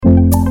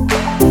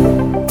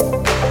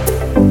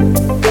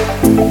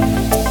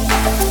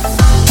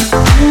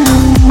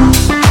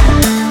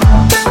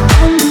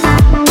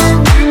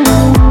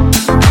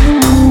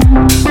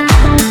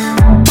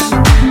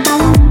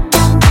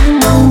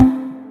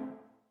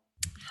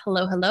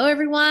Hello, hello,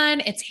 everyone.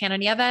 It's Hannah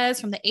Nieves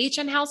from the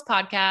HN House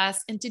podcast.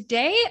 And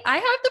today I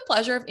have the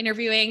pleasure of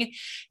interviewing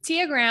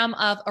Tia Graham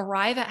of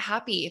Arrive at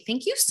Happy.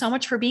 Thank you so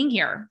much for being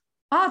here.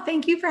 Oh,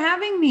 thank you for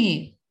having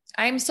me.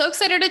 I'm so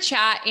excited to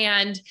chat.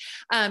 And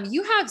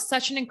you have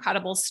such an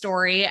incredible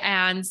story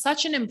and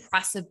such an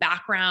impressive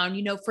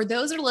background. For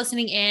those that are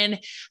listening in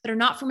that are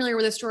not familiar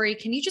with the story,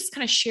 can you just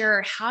kind of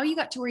share how you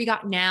got to where you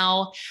got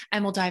now?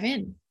 And we'll dive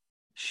in.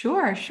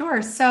 Sure.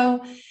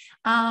 So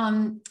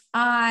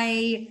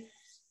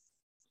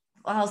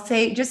I'll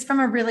say just from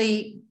a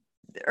really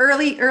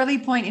early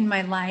point in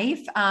my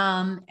life,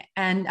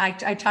 and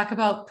I talk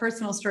about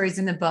personal stories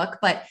in the book,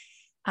 but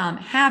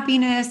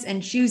happiness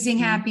and choosing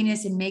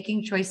happiness and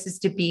making choices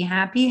to be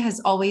happy has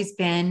always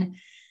been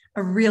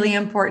a really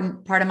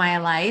important part of my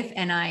life.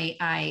 And I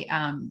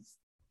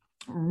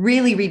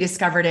really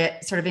rediscovered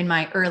it sort of in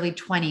my early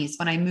 20s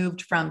when I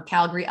moved from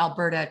Calgary,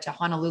 Alberta to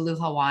Honolulu,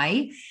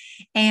 Hawaii.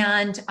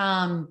 And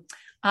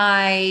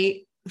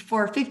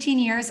for 15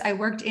 years, I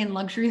worked in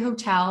luxury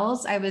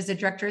hotels. I was a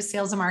director of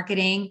sales and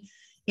marketing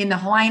in the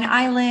Hawaiian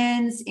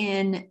Islands,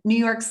 in New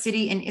York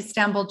City, in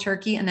Istanbul,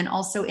 Turkey, and then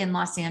also in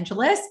Los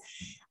Angeles.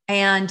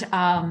 And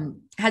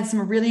had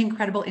some really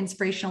incredible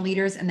inspirational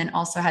leaders, and then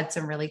also had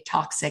some really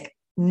toxic,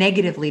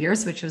 negative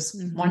leaders, which was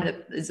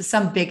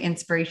some big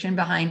inspiration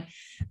behind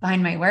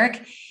my work.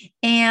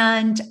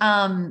 And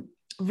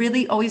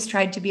really always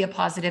tried to be a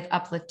positive,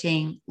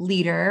 uplifting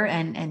leader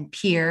and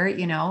peer,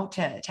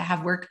 to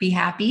have work be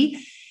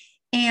happy.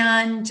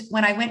 And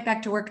when I went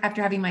back to work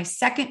after having my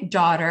second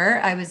daughter,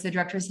 I was the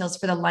director of sales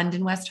for the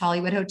London West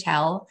Hollywood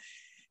Hotel,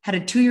 had a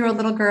 2-year-old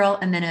little girl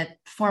and then a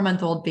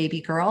 4-month-old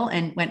baby girl,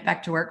 and went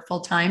back to work full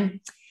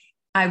time.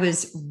 I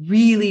was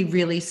really,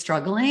 really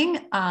struggling.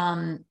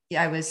 I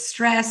was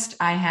stressed.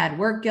 I had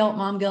work guilt,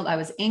 mom guilt. I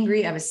was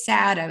angry. I was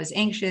sad. I was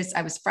anxious.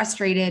 I was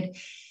frustrated.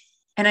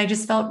 And I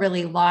just felt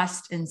really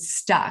lost and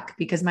stuck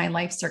because my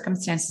life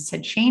circumstances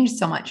had changed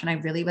so much and I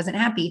really wasn't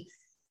happy.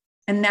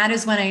 And that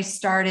is when I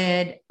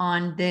started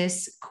on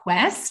this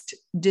quest,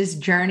 this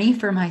journey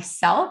for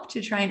myself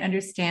to try and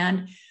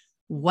understand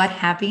what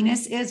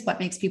happiness is, what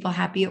makes people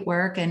happy at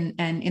work and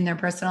in their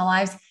personal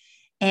lives.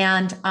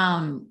 And,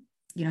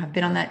 I've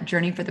been on that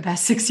journey for the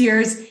past 6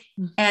 years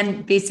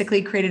and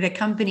basically created a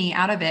company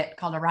out of it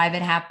called Arrive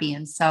at Happy.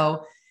 And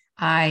so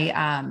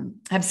I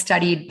have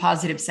studied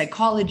positive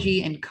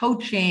psychology and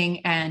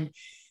coaching and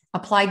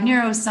applied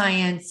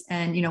neuroscience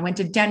and, went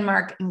to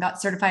Denmark and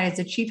got certified as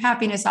a chief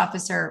happiness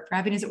officer for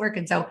happiness at work.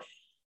 And so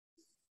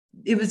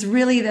it was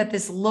really at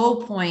this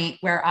low point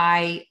where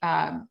I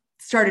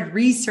started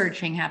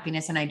researching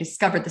happiness and I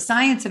discovered the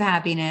science of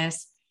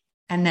happiness,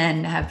 and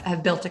then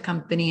have built a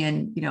company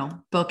and,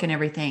 book and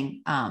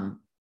everything that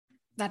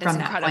is from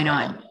incredible. That point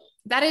on.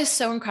 That is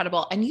so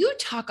incredible. And you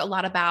talk a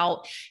lot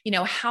about,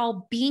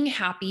 how being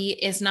happy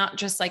is not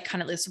just like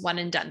kind of this one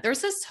and done. There's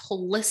this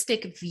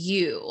holistic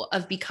view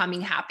of becoming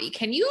happy.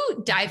 Can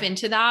you dive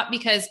into that?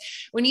 Because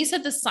when you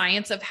said the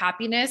science of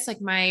happiness,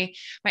 like my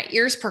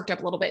ears perked up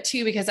a little bit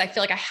too, because I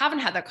feel like I haven't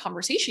had that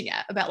conversation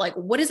yet about like,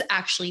 what does it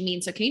actually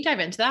mean? So can you dive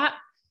into that?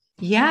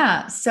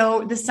 Yeah.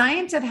 So the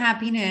science of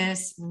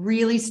happiness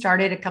really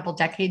started a couple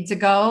decades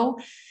ago,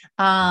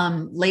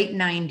 late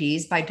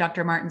 90s by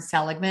Dr. Martin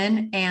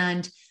Seligman.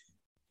 And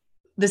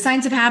the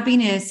science of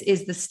happiness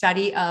is the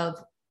study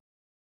of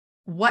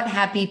what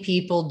happy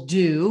people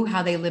do,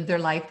 how they live their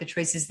life, the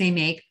choices they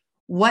make,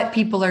 what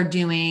people are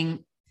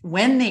doing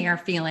when they are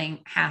feeling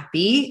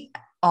happy,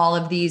 all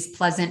of these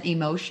pleasant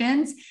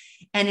emotions.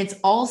 And it's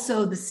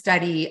also the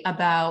study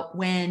about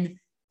when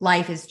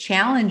life is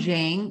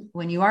challenging,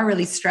 when you are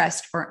really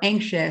stressed or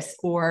anxious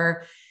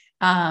or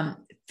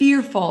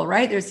fearful,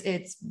 right?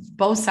 It's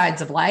both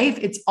sides of life.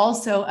 It's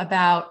also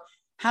about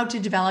how to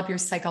develop your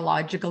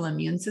psychological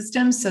immune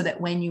system so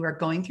that when you are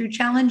going through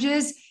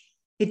challenges,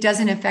 it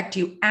doesn't affect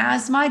you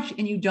as much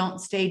and you don't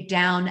stay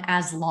down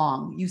as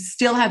long. You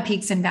still have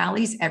peaks and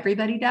valleys.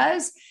 Everybody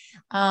does.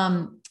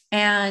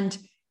 And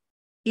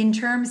in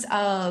terms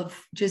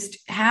of just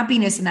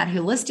happiness and that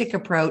holistic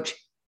approach,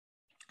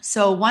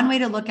 so one way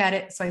to look at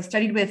it, so I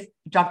studied with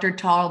Dr.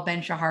 Tal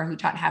Ben-Shahar, who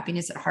taught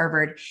happiness at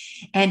Harvard,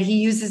 and he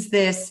uses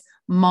this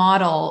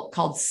model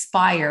called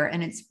SPIRE.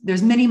 And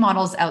there's many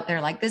models out there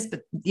like this,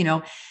 but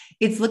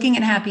it's looking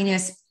at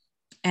happiness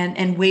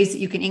and ways that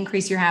you can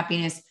increase your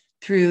happiness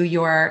through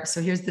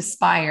so here's the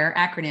SPIRE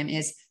acronym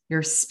is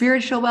your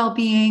spiritual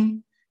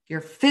well-being,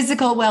 your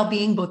physical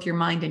well-being, both your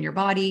mind and your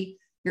body,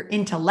 your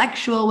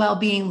intellectual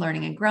well-being,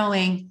 learning and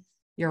growing,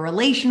 your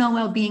relational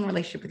well-being,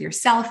 relationship with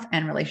yourself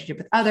and relationship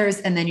with others,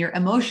 and then your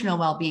emotional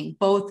well-being,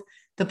 both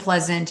the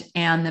pleasant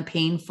and the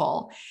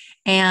painful.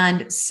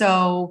 And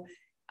so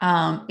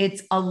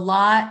it's a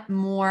lot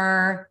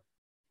more,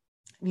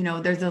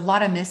 there's a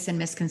lot of myths and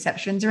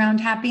misconceptions around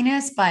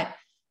happiness, but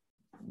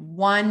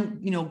one,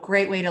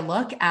 great way to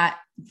look at,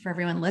 for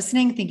everyone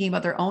listening, thinking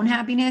about their own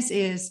happiness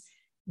is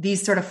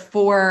these sort of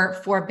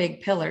four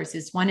big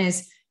pillars. One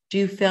is, do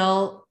you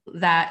feel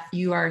that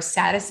you are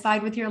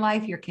satisfied with your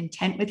life? You're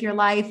content with your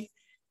life?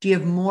 Do you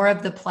have more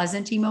of the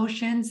pleasant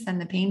emotions than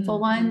the painful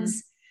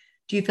ones?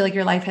 Do you feel like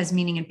your life has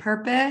meaning and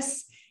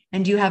purpose?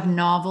 And do you have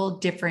novel,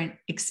 different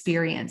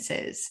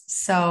experiences?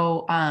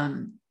 So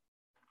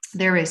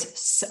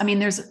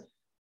there's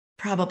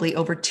probably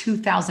over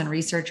 2,000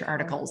 research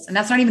articles. And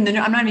that's not even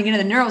I'm not even getting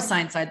to the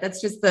neuroscience side.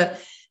 That's just the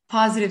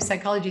positive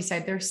psychology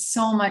side. There's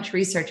so much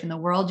research and the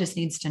world just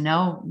needs to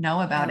know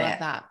about it.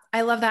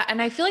 I love that.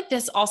 And I feel like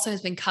this also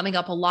has been coming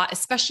up a lot,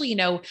 especially,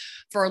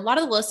 for a lot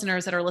of the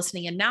listeners that are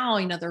listening in now,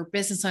 they're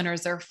business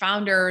owners, they're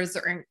founders,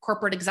 they're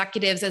corporate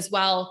executives as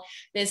well.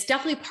 This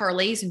definitely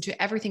parlays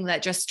into everything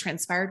that just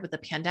transpired with the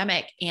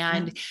pandemic.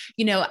 And,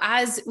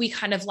 as we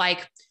kind of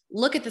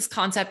look at this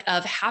concept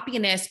of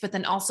happiness, but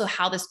then also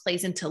how this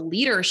plays into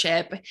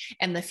leadership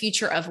and the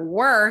future of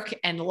work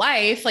and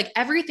life,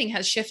 everything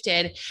has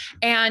shifted.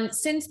 And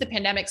since the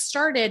pandemic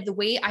started, the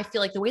way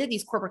that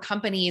these corporate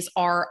companies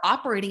are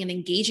operating and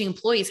engaging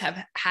employees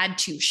have had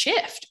to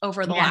shift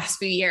over the last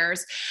few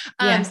years.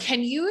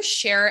 Can you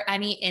share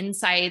any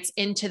insights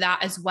into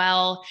that as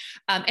well?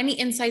 Any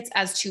insights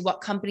as to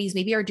what companies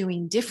maybe are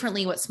doing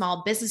differently, what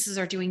small businesses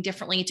are doing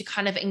differently to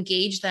kind of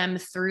engage them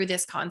through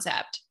this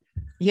concept?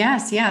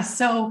 Yes.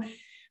 So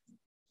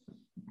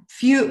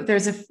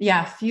there's a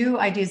few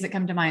ideas that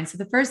come to mind. So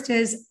the first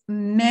is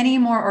many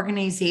more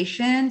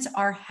organizations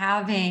are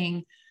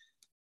having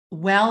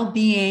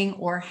well-being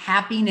or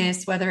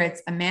happiness, whether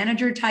it's a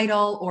manager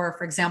title or,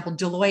 for example,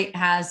 Deloitte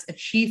has a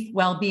chief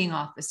well-being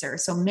officer.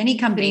 So many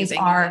companies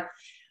are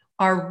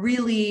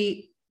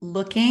really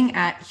looking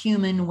at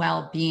human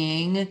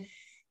well-being,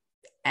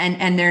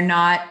 and they're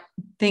not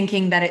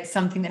thinking that it's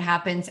something that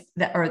happens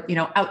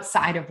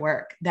outside of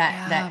work,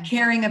 that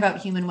caring about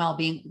human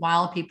well-being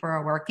while people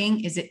are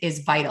working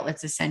is vital.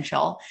 It's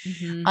essential.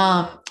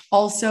 Mm-hmm.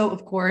 Also,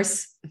 of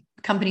course,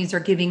 companies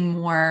are giving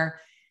more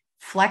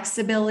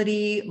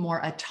flexibility,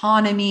 more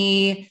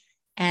autonomy,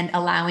 and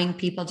allowing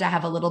people to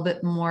have a little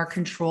bit more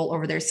control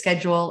over their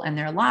schedule and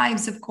their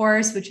lives, of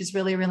course, which is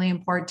really, really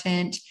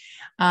important.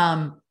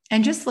 And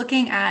just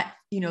looking at,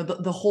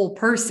 the whole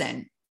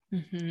person.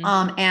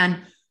 Mm-hmm.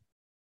 And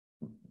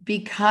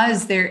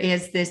because there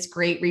is this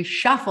great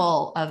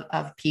reshuffle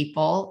of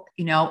people,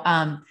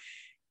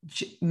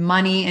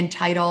 money and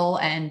title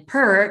and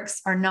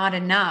perks are not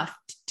enough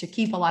to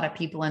keep a lot of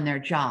people in their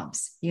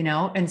jobs,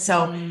 and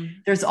so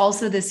there's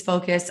also this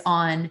focus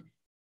on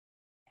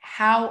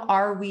how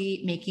are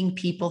we making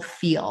people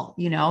feel,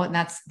 and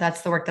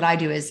that's the work that I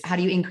do, is how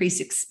do you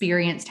increase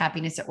experienced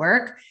happiness at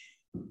work?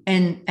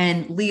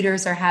 And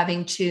leaders are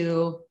having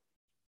to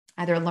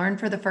either learn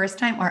for the first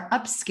time or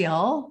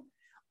upskill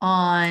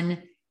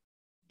on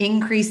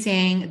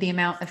increasing the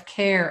amount of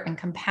care and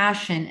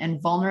compassion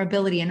and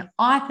vulnerability and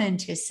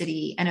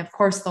authenticity. And of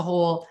course, the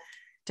whole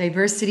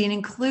diversity and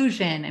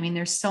inclusion. I mean,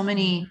 there's so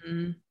many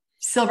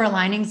silver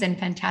linings and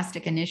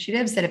fantastic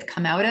initiatives that have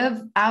come out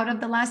of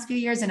the last few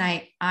years. And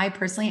I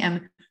personally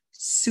am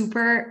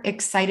super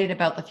excited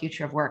about the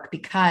future of work,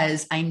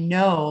 because I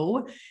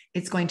know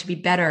it's going to be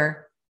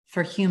better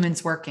for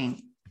humans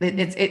working.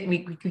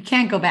 We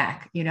can't go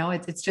back,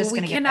 it's just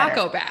going to get better. We cannot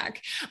go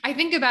back. I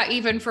think about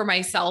even for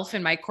myself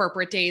in my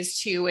corporate days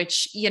too,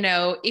 which,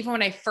 even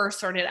when I first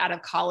started out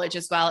of college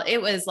as well, it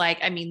was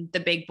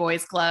the big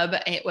boys club.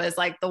 It was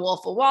like the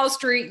Wolf of Wall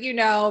Street,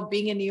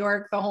 being in New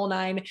York, the whole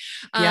nine.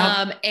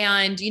 Yep.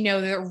 And,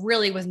 there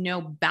really was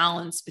no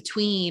balance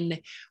between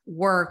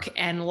work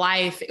and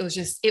life.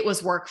 It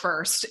was work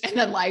first and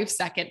then life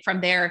second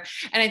from there.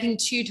 And I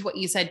think too, to what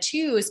you said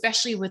too,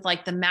 especially with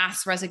the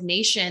mass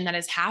resignation that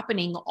is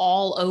happening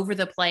all over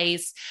the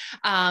place,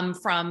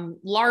 from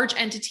large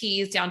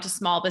entities down to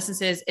small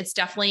businesses, it's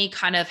definitely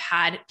kind of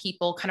had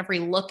people kind of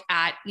relook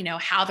at,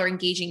 how they're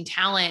engaging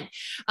talent,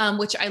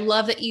 which I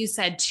love that you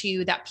said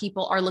too, that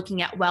people are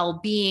looking at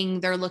well-being.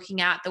 They're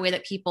looking at the way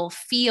that people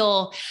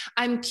feel.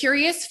 I'm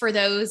curious for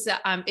those,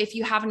 if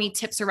you have any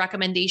tips or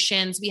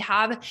recommendations. We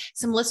have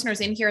some listeners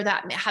in here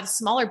that have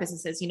smaller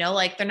businesses,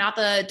 they're not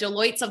the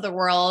Deloittes of the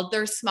world.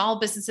 They're small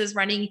businesses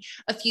running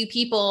a few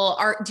people.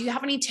 Do you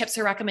have any tips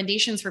or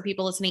recommendations for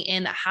people listening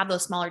in that have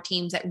those smaller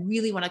teams that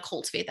really want to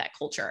cultivate that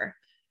culture?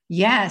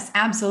 Yes,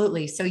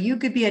 absolutely. So you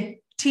could be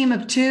a team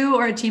of 2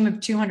 or a team of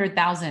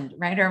 200,000,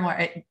 right? Or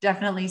more.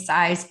 Definitely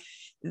size.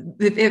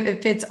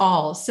 It fits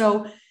all.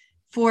 So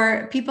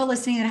for people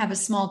listening that have a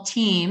small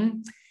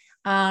team,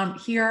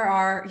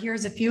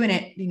 here's a few, and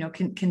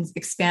it, can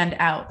expand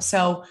out.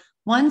 So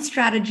one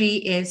strategy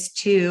is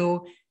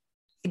to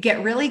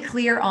get really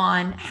clear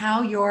on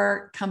how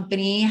your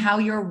company, how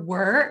your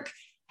work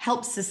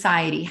helps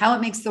society, how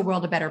it makes the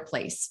world a better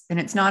place. And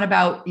it's not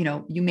about,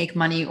 you make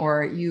money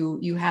or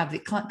you have the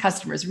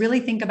customers. Really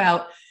think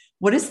about,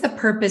 what is the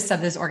purpose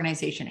of this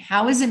organization?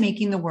 How is it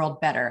making the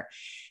world better?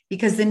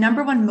 Because the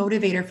number one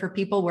motivator for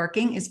people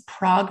working is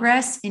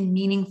progress in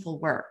meaningful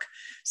work.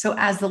 So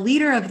as the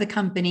leader of the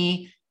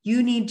company,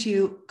 you need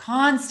to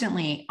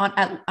constantly on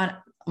a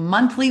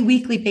monthly,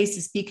 weekly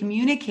basis, be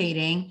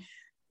communicating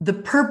the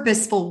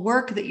purposeful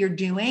work that you're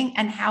doing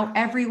and how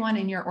everyone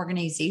in your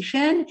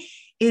organization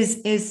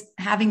is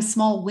having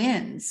small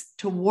wins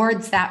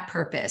towards that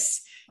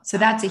purpose. So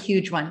that's a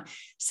huge one.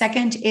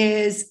 Second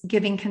is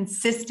giving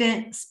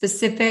consistent,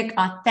 specific,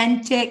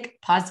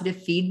 authentic,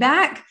 positive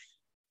feedback.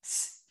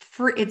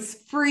 It's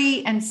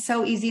free and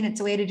so easy. And it's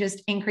a way to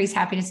just increase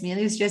happiness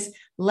immediately. Is just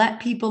let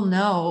people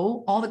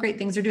know all the great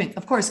things they're doing.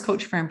 Of course,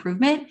 coach for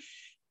improvement,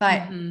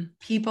 but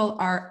people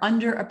are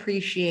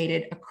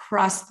underappreciated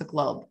across the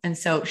globe. And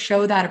so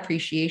show that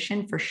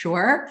appreciation for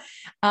sure.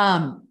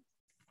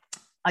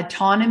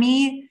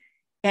 Autonomy.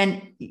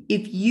 And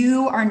if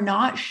you are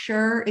not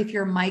sure if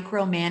you're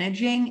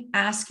micromanaging,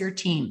 ask your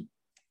team.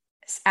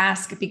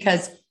 Ask,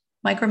 because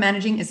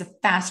micromanaging is a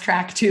fast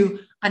track to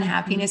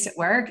unhappiness at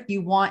work.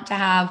 You want to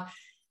have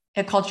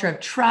a culture of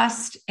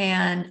trust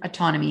and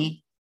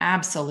autonomy.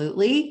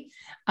 Absolutely.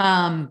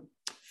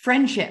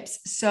 Friendships.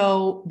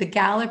 So the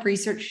Gallup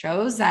research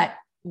shows that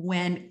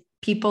when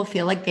people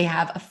feel like they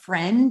have a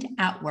friend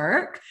at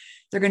work,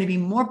 they're going to be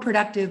more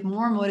productive,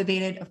 more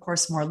motivated, of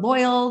course, more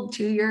loyal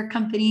to your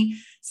company.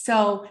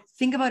 So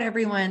think about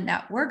everyone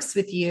that works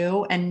with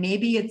you. And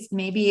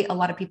maybe a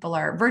lot of people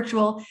are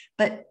virtual,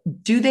 but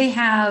do they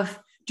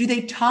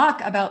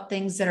talk about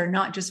things that are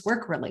not just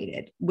work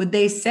related? Would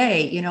they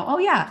say, oh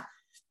yeah,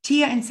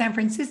 Tia in San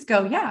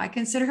Francisco, yeah, I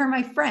consider her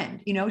my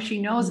friend.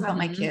 She knows about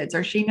my kids,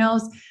 or she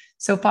knows.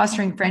 So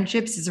fostering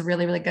friendships is a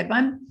really, really good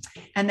one.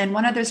 And then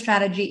one other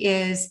strategy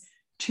is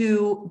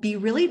to be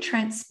really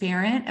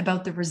transparent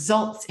about the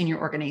results in your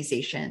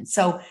organization.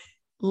 So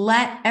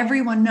let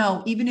everyone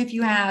know, even if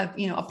you have,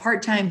 a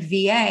part-time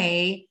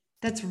VA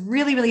that's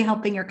really, really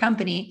helping your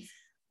company,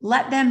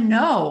 let them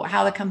know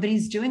how the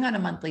company's doing on a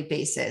monthly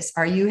basis.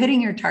 Are you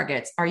hitting your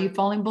targets? Are you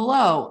falling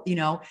below?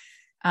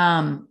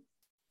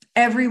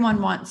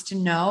 Everyone wants to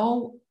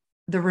know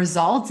the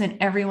results, and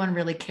everyone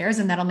really cares.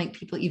 And that'll make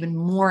people even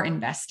more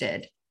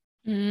invested.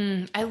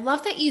 I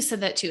love that you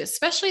said that too,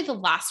 especially the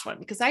last one,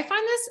 because I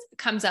find this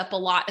comes up a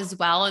lot as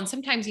well. And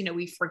sometimes,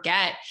 we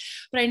forget,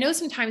 but I know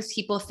sometimes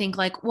people think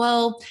like,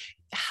 well,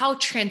 how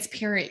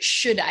transparent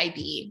should I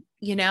be?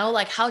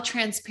 Like how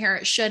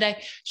transparent should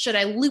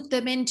I loop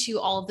them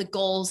into all of the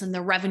goals and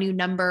the revenue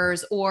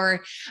numbers,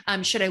 or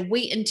should I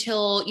wait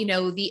until,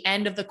 the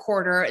end of the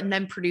quarter and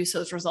then produce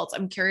those results?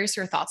 I'm curious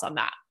your thoughts on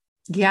that.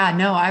 Yeah,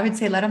 no, I would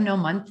say let them know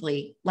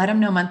monthly.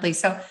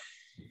 So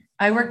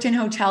I worked in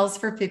hotels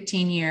for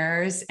 15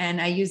 years, and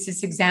I use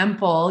this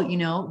example,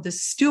 the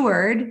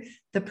steward,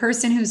 the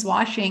person who's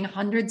washing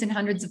hundreds and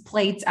hundreds of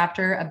plates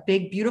after a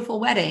big,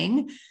 beautiful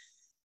wedding,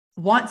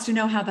 wants to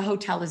know how the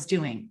hotel is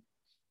doing.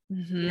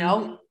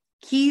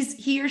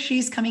 He or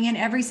she's coming in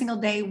every single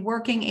day,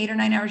 working 8 or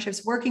 9 hour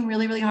shifts, working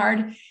really, really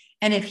hard.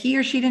 And if he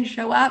or she didn't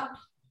show up,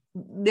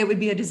 it would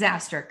be a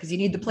disaster, because you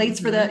need the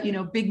plates for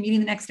the, big meeting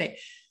the next day.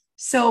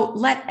 So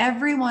let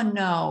everyone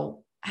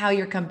know how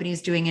your company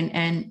is doing,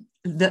 and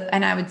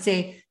I would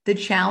say the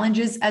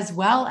challenges as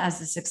well as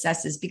the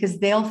successes, because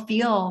they'll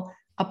feel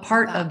a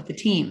part of the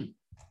team.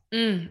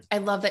 I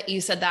love that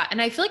you said that.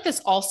 And I feel like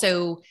this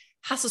also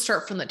has to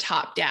start from the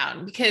top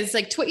down, because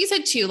like to what you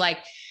said too, like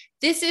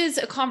this is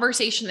a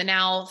conversation that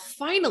now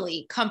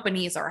finally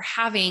companies are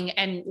having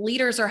and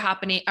leaders are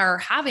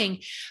having,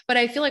 but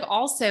I feel like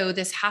also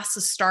this has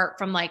to start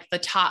from like the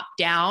top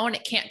down.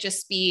 It can't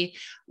just be,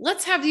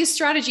 let's have these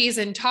strategies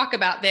and talk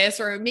about this,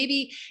 or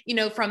maybe,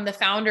 from the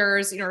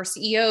founders, or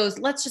CEOs,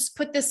 let's just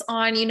put this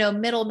on,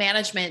 middle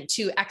management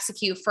to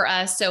execute for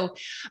us. So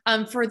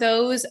for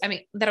those,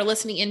 that are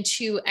listening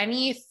into,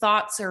 any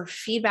thoughts or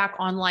feedback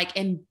on like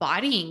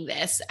embodying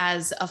this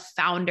as a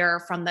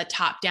founder from the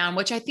top down,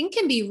 which I think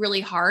can be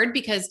really hard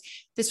because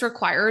this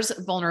requires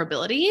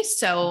vulnerability.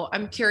 So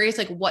I'm curious,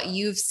 like what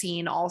you've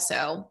seen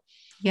also.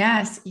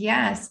 Yes.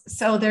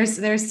 So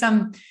there's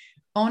some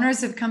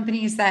owners of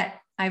companies that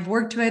I've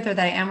worked with, or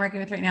that I am working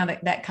with right now,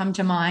 that come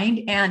to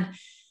mind. And,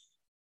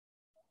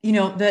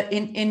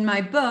 in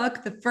my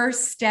book, the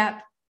first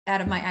step I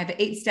have an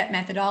 8-step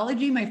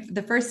methodology.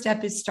 The first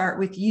step is start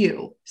with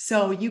you.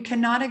 So you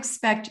cannot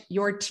expect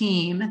your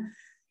team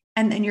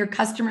and then your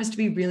customers to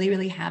be really,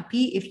 really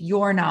happy if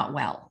you're not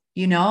well,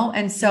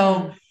 And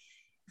so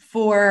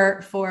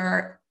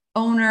for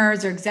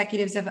owners or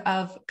executives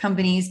of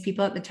companies,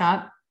 people at the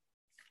top,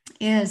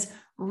 is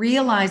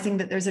realizing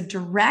that there's a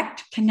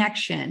direct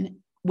connection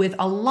with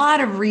a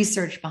lot of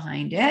research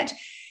behind it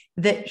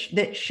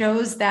that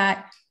shows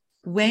that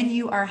when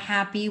you are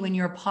happy, when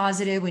you're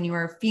positive, when you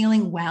are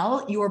feeling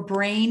well, your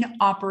brain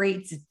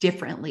operates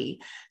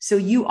differently. So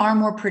you are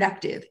more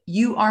productive,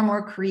 you are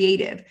more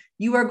creative,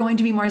 you are going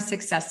to be more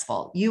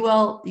successful, you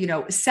will,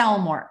 sell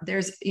more.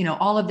 There's,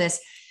 all of this.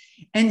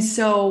 And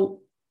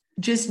so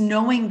just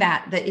knowing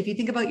that if you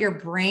think about your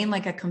brain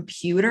like a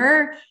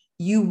computer,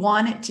 you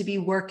want it to be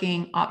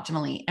working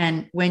optimally.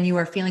 And when you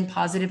are feeling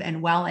positive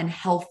and well and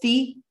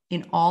healthy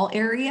in all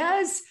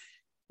areas,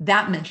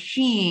 that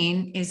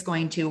machine is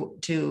going to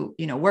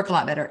work a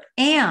lot better.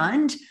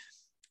 And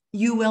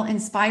you will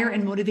inspire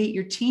and motivate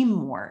your team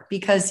more,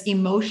 because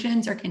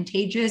emotions are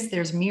contagious.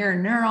 There's mirror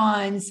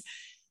neurons.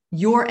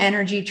 Your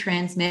energy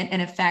transmit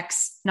and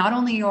affects not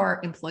only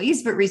your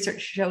employees, but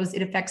research shows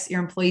it affects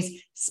your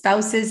employees'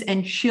 spouses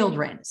and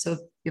children. So if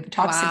you have a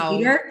toxic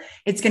leader,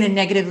 it's going to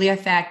negatively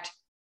affect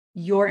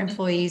your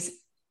employees'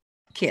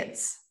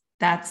 kids.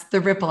 That's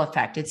the ripple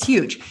effect. It's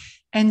huge.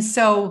 And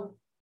so,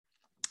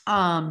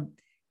 I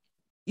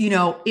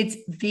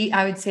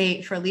would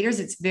say for leaders,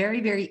 it's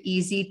very, very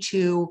easy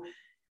to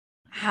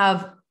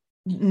have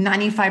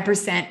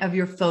 95% of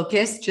your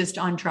focus just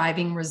on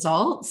driving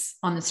results,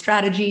 on the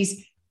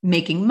strategies,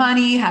 making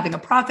money, having a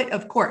profit.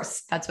 Of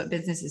course, that's what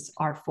businesses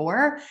are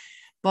for.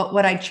 But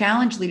what I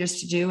challenge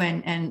leaders to do,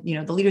 and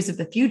the leaders of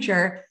the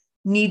future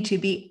need to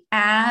be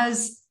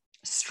as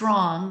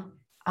strong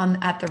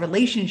at the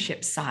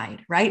relationship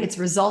side, right? It's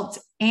results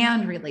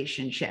and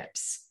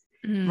relationships.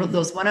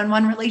 Those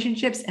one-on-one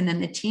relationships, and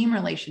then the team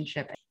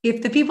relationship.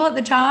 If the people at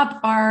the top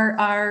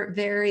are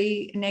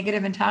very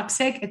negative and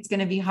toxic, it's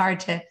going to be hard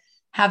to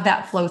have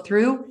that flow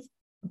through.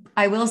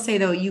 I will say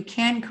though, you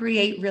can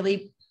create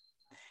really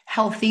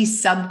healthy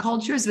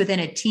subcultures within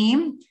a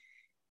team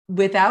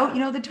without,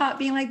 the top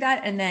being like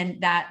that. And then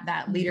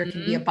that leader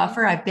can be a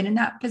buffer. I've been in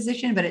that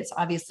position, but it's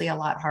obviously a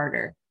lot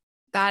harder.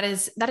 That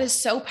is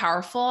so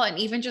powerful. And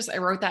even just, I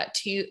wrote that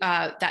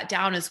that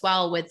down as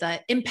well, with the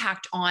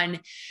impact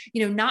on,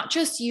 not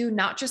just you,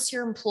 not just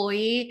your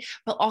employee,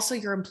 but also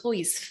your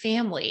employee's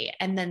family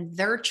and then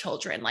their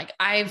children. Like,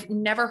 I've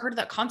never heard of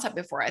that concept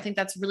before. I think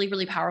that's really,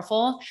 really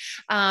powerful.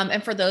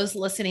 And for those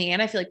listening in,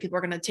 I feel like people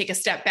are going to take a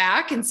step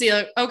back and see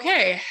like,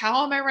 okay,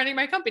 how am I running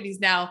my companies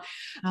now?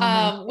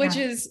 Which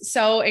is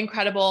so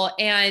incredible.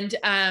 And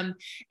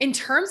in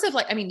terms of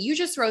you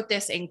just wrote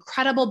this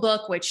incredible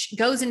book, which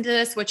goes into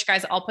this, which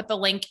guys, I'll put the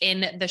link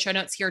in the show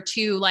notes here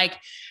too. Like,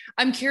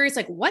 I'm curious,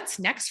 what's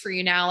next for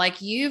you now? Like,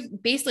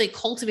 you've basically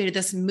cultivated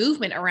this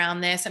movement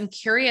around this. I'm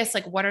curious,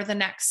 what are the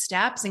next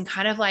steps and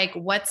kind of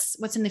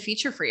what's in the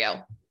future for you?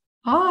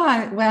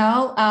 Oh,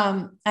 well,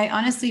 I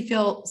honestly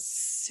feel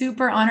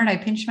super honored. I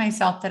pinch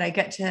myself that I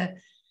get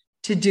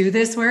to do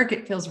this work.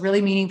 It feels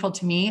really meaningful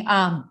to me.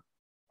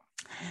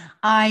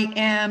 I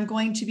am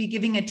going to be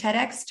giving a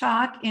TEDx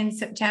talk in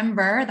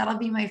September. That'll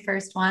be my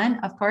first one,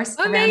 of course.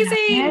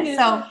 Amazing.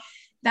 So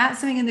that's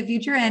something in the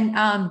future. And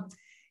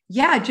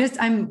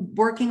I'm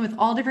working with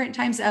all different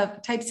types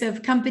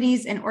of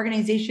companies and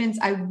organizations.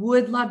 I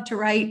would love to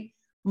write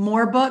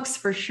more books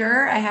for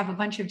sure. I have a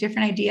bunch of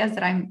different ideas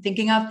that I'm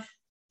thinking of,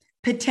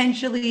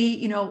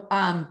 potentially,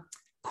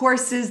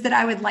 courses that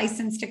I would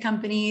license to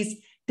companies,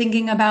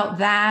 thinking about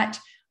that.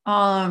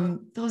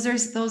 Those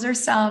are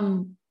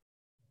some.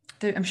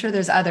 I'm sure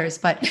there's others,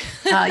 but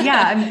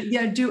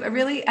I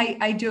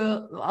do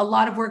a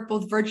lot of work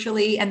both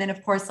virtually and then,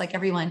 of course, like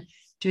everyone,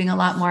 doing a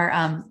lot more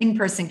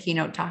in-person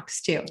keynote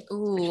talks too.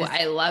 Ooh,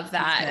 I love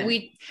that.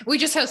 We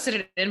just hosted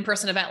an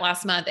in-person event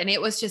last month, and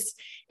it was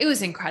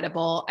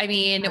incredible. I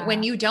mean,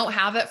 when you don't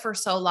have it for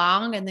so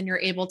long and then you're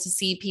able to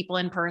see people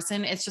in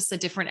person, it's just a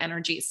different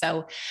energy.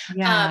 So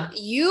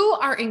you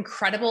are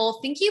incredible.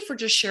 Thank you for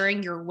just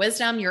sharing your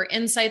wisdom, your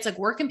insights.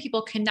 Where can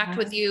people connect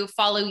with you,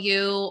 follow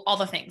you, all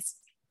the things?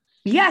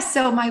 Yes.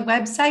 So my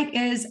website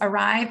is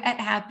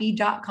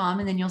arriveathappy.com,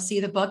 and then you'll see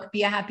the book,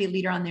 Be a Happy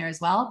Leader, on there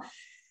as well.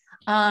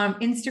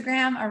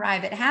 Instagram,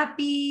 Arrive at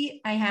Happy.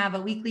 I have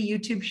a weekly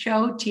YouTube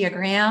show, Tia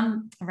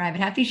Graham, Arrive at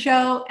Happy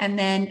Show. And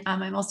then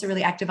I'm also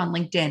really active on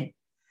LinkedIn.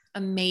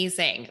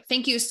 Amazing.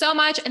 Thank you so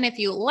much. And if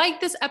you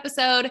like this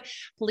episode,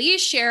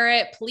 please share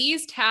it.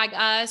 Please tag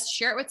us,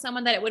 share it with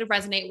someone that it would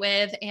resonate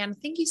with. And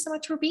thank you so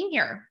much for being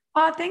here.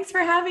 Oh, thanks for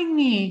having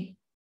me.